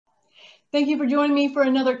Thank you for joining me for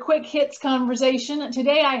another quick hits conversation.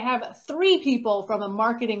 Today I have three people from a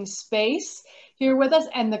marketing space here with us,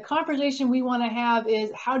 and the conversation we want to have is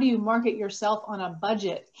how do you market yourself on a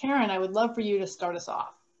budget? Karen, I would love for you to start us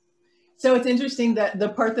off. So it's interesting that the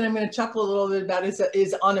part that I'm going to chuckle a little bit about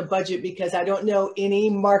is on a budget, because I don't know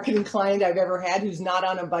any marketing client I've ever had who's not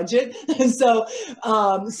on a budget. So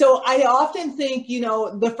I often think,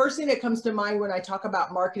 the first thing that comes to mind when I talk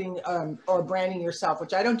about marketing or branding yourself,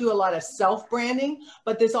 which I don't do a lot of self-branding,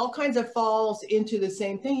 but this all kinds of falls into the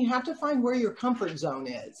same thing. You have to find where your comfort zone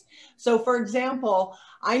is. So for example,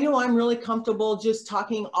 I know I'm really comfortable just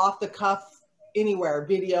talking off the cuff anywhere,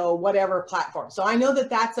 video, whatever platform. So I know that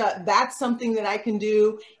that's something that I can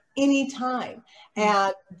do anytime.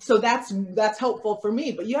 And so that's helpful for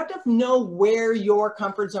me, but you have to know where your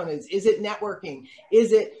comfort zone is. Is it networking?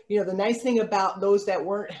 Is it, the nice thing about those that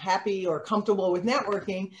weren't happy or comfortable with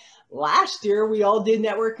networking, last year we all did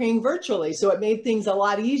networking virtually. So it made things a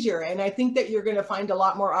lot easier. And I think that you're going to find a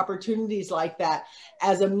lot more opportunities like that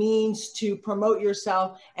as a means to promote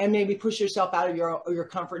yourself and maybe push yourself out of your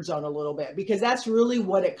comfort zone a little bit, because that's really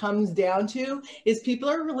what it comes down to. Is people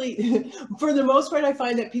are really, for the most part, I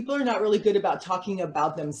find that people are not really good about talking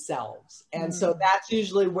about themselves. And so that's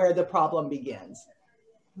usually where the problem begins.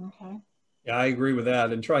 Okay. Yeah, I agree with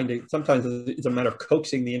that. And sometimes it's a matter of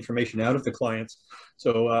coaxing the information out of the clients.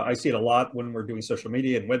 So I see it a lot when we're doing social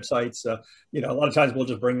media and websites. A lot of times we'll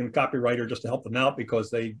just bring in a copywriter just to help them out because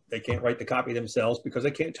they can't write the copy themselves because they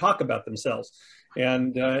can't talk about themselves.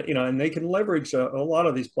 And, and they can leverage a lot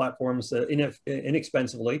of these platforms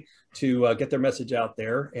inexpensively to get their message out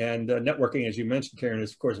there. And networking, as you mentioned, Karen,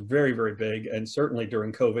 is of course very, very big. And certainly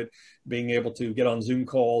during COVID, being able to get on Zoom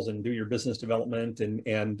calls and do your business development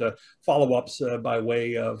and follow-ups by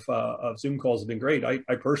way of Zoom calls has been great.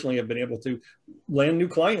 I personally have been able to land new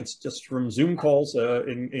clients just from Zoom calls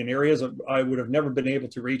in areas I would have never been able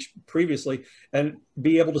to reach previously, and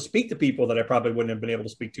be able to speak to people that I probably wouldn't have been able to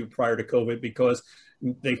speak to prior to COVID, because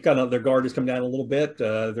they've their guard has come down a little bit.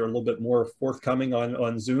 They're a little bit more forthcoming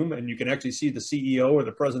on Zoom, and you can actually see the CEO or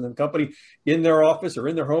the president of the company in their office or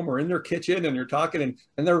in their home or in their kitchen, and you're talking,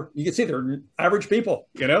 and you can see they're average people,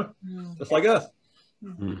 just like us.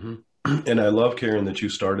 Mm-hmm. And I love, Karen, that you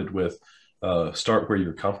started with start where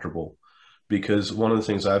you're comfortable, because one of the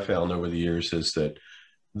things I've found over the years is that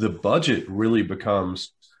the budget really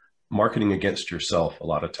becomes marketing against yourself a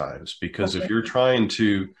lot of times, because if you're trying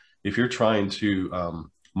to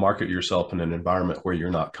market yourself in an environment where you're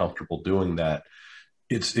not comfortable doing that,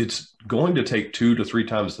 it's going to take 2 to 3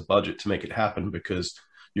 times the budget to make it happen, because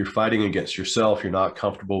you're fighting against yourself. You're not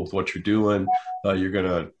comfortable with what you're doing. You're going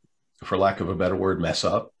to, for lack of a better word, mess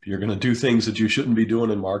up. You're going to do things that you shouldn't be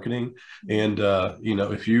doing in marketing. And,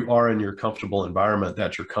 if you are in your comfortable environment,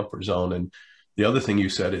 that's your comfort zone. And the other thing you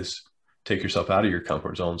said is take yourself out of your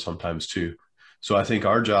comfort zone sometimes too. So I think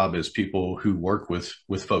our job as people who work with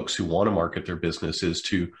folks who want to market their business is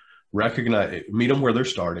to meet them where they're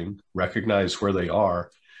starting, recognize where they are,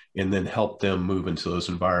 and then help them move into those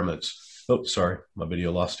environments. Oh, sorry, my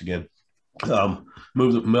video lost again.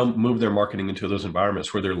 Move their marketing into those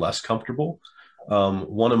environments where they're less comfortable.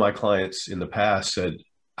 One of my clients in the past said,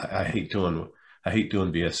 I hate doing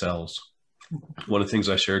VSLs. One of the things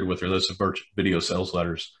I shared with her, those are video sales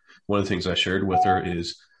letters. One of the things I shared with her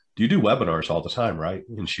is, do you do webinars all the time, right?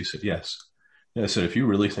 And she said, yes. And I said, if you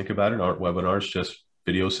really think about it, aren't webinars just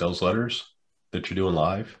video sales letters that you're doing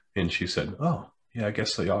live? And she said, oh, yeah, I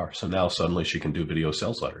guess they are. So now suddenly she can do video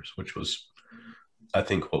sales letters, which was, I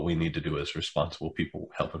think, what we need to do as responsible people,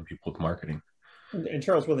 helping people with marketing. And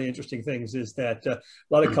Charles, one of the interesting things is that a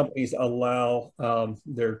lot of companies allow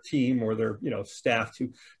their team or their staff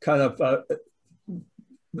to kind of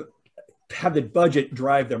have the budget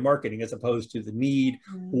drive their marketing, as opposed to the need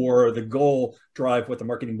or the goal drive what the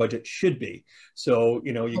marketing budget should be. So,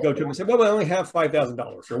 you go to them and say, well, I only have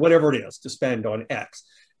 $5,000 or whatever it is to spend on X.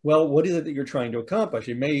 Well, what is it that you're trying to accomplish?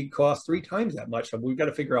 It may cost 3 times that much. So we've got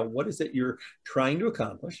to figure out what is it you're trying to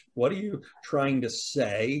accomplish? What are you trying to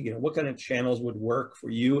say? What kind of channels would work for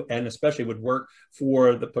you, and especially would work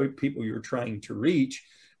for the people you're trying to reach?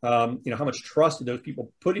 How much trust do those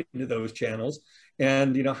people put into those channels?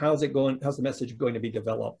 And, how's the message going to be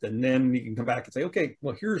developed? And then you can come back and say, okay,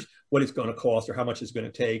 well, here's what it's going to cost or how much it's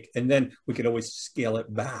going to take. And then we can always scale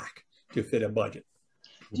it back to fit a budget.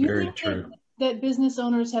 Very true. That business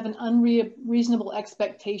owners have an unreasonable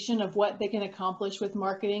expectation of what they can accomplish with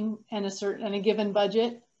marketing and a given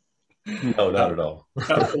budget? No, not at all.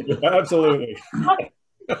 Absolutely.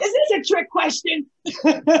 Is this a trick question?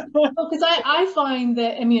 Because I find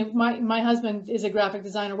that, my husband is a graphic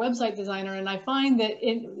designer, website designer, and I find that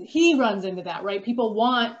he runs into that, right? People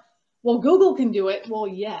want well, Google can do it. Well,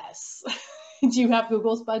 yes. Do you have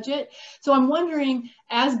Google's budget? So I'm wondering,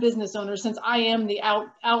 as business owners, since I am the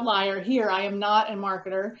outlier here, I am not a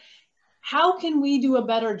marketer, how can we do a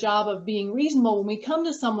better job of being reasonable when we come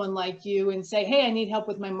to someone like you and say, hey, I need help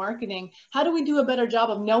with my marketing? How do we do a better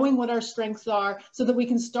job of knowing what our strengths are so that we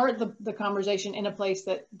can start the conversation in a place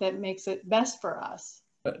that makes it best for us?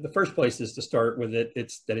 The first place is to start with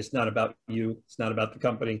it's not about you. It's not about the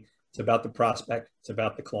company. It's about the prospect. It's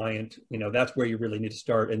about the client. That's where you really need to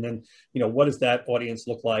start. And then, what does that audience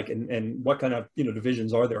look like, and what kind of,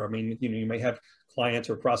 divisions are there? I mean, you may have clients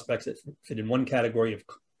or prospects that fit in one category of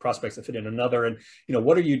prospects that fit in another. And,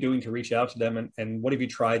 what are you doing to reach out to them? And what have you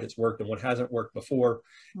tried that's worked and what hasn't worked before?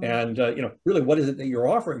 Mm-hmm. And, really, what is it that you're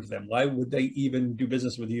offering to them? Why would they even do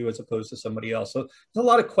business with you as opposed to somebody else? So there's a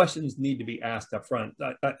lot of questions need to be asked up front.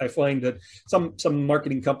 I find that some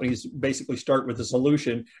marketing companies basically start with a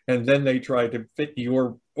solution and then they try to fit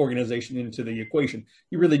your organization into the equation.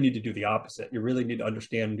 You really need to do the opposite. You really need to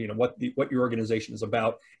understand, what your organization is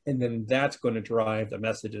about, and then that's going to drive the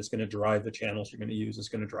message. It's going to drive the channels you're going to use. It's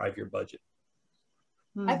going to drive your budget.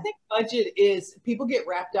 I think budget people get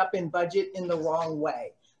wrapped up in budget in the wrong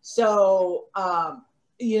way. So,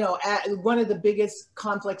 one of the biggest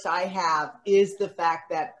conflicts I have is the fact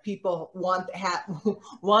that people want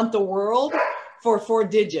the world for 4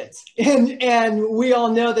 digits. And we all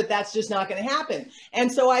know that that's just not going to happen.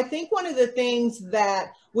 And so I think one of the things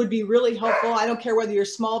that would be really helpful, I don't care whether you're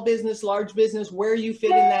small business, large business, where you fit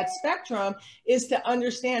in that spectrum, is to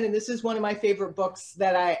understand, and this is one of my favorite books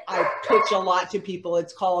that I pitch a lot to people.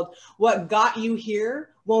 It's called What Got You Here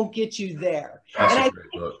Won't Get You There. That's and a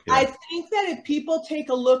great book. Yeah. I think that if people take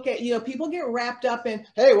a look at, people get wrapped up in,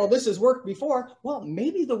 hey, well, this has worked before. Well,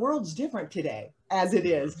 maybe the world's different today as it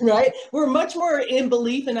is, right? We're much more in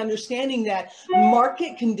belief and understanding that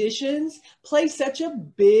market conditions play such a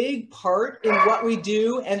big part in what we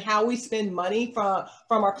do and how we spend money from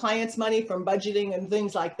our clients' money, from budgeting and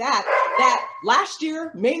things like that, that last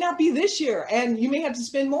year may not be this year. And you may have to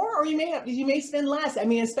spend more, or you may spend less. I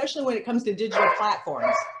mean, especially when it comes to digital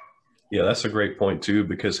platforms. Yeah, that's a great point too,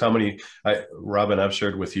 because Robin, I've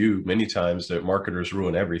shared with you many times that marketers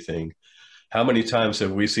ruin everything. How many times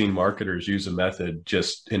have we seen marketers use a method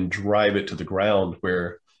and drive it to the ground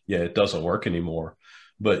where, it doesn't work anymore?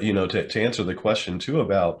 But, to answer the question too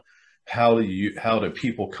about how do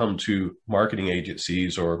people come to marketing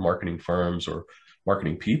agencies or marketing firms or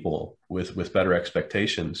marketing people with better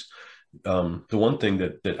expectations? The one thing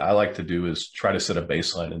that I like to do is try to set a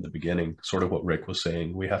baseline in the beginning, sort of what Rick was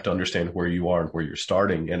saying. We have to understand where you are and where you're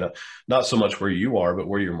starting, and not so much where you are, but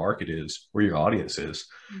where your market is, where your audience is.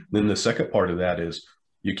 Mm-hmm. Then the second part of that is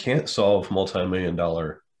you can't solve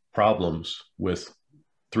multi-million-dollar problems with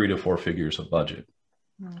 3 to 4 figures of budget.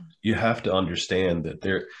 Mm-hmm. You have to understand that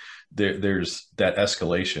there's that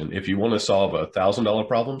escalation. If you want to solve a $1,000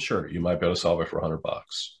 problem, sure, you might be able to solve it for $100.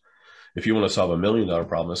 If you want to solve $1 million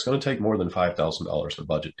problem, it's going to take more than $5,000 of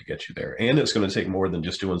budget to get you there. And it's going to take more than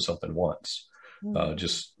just doing something once.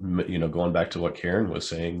 Going back to what Karen was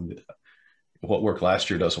saying, what worked last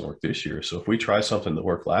year doesn't work this year. So if we try something that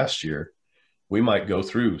worked last year, we might go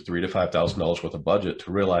through $3,000 to $5,000 worth of budget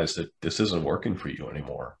to realize that this isn't working for you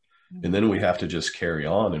anymore. Mm-hmm. And then we have to just carry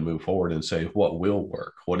on and move forward and say, what will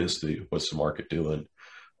work? What's the market doing?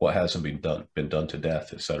 What hasn't been done to death,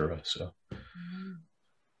 et cetera. So.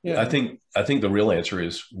 Yeah, I think the real answer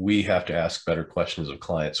is we have to ask better questions of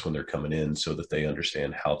clients when they're coming in so that they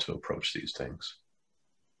understand how to approach these things.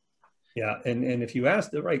 Yeah, and if you ask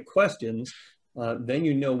the right questions, then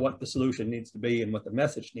you know what the solution needs to be and what the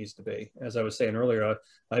message needs to be. As I was saying earlier,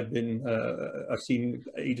 I've seen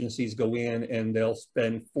agencies go in and they'll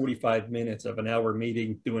spend 45 minutes of an hour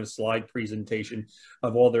meeting doing a slide presentation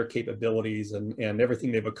of all their capabilities and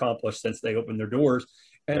everything they've accomplished since they opened their doors.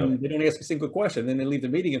 And they don't ask a single question. Then they leave the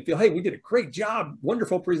meeting and feel, hey, we did a great job,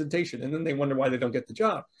 wonderful presentation. And then they wonder why they don't get the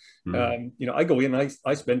job. Mm-hmm. I go in,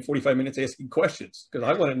 I spend 45 minutes asking questions because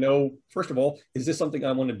I want to know, first of all, is this something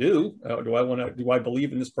I want to do? Do I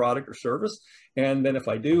believe in this product or service? And then if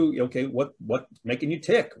I do, okay, what's making you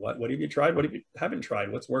tick? What have you tried? What have you haven't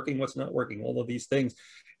tried? What's working? What's not working? All of these things.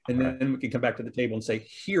 And then we can come back to the table and say,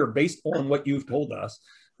 here, based on what you've told us,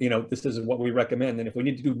 this is what we recommend. And if we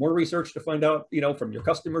need to do more research to find out, from your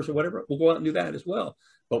customers or whatever, we'll go out and do that as well.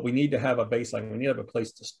 But we need to have a baseline. We need to have a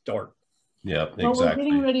place to start. Yeah, exactly. Well, we're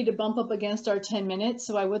getting ready to bump up against our 10 minutes,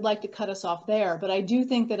 so I would like to cut us off there. But I do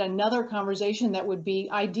think that another conversation that would be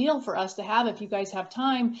ideal for us to have, if you guys have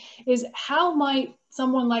time, is how might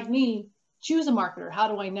someone like me choose a marketer? How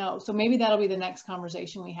do I know? So maybe that'll be the next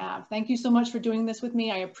conversation we have. Thank you so much for doing this with me.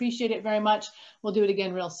 I appreciate it very much. We'll do it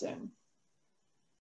again real soon.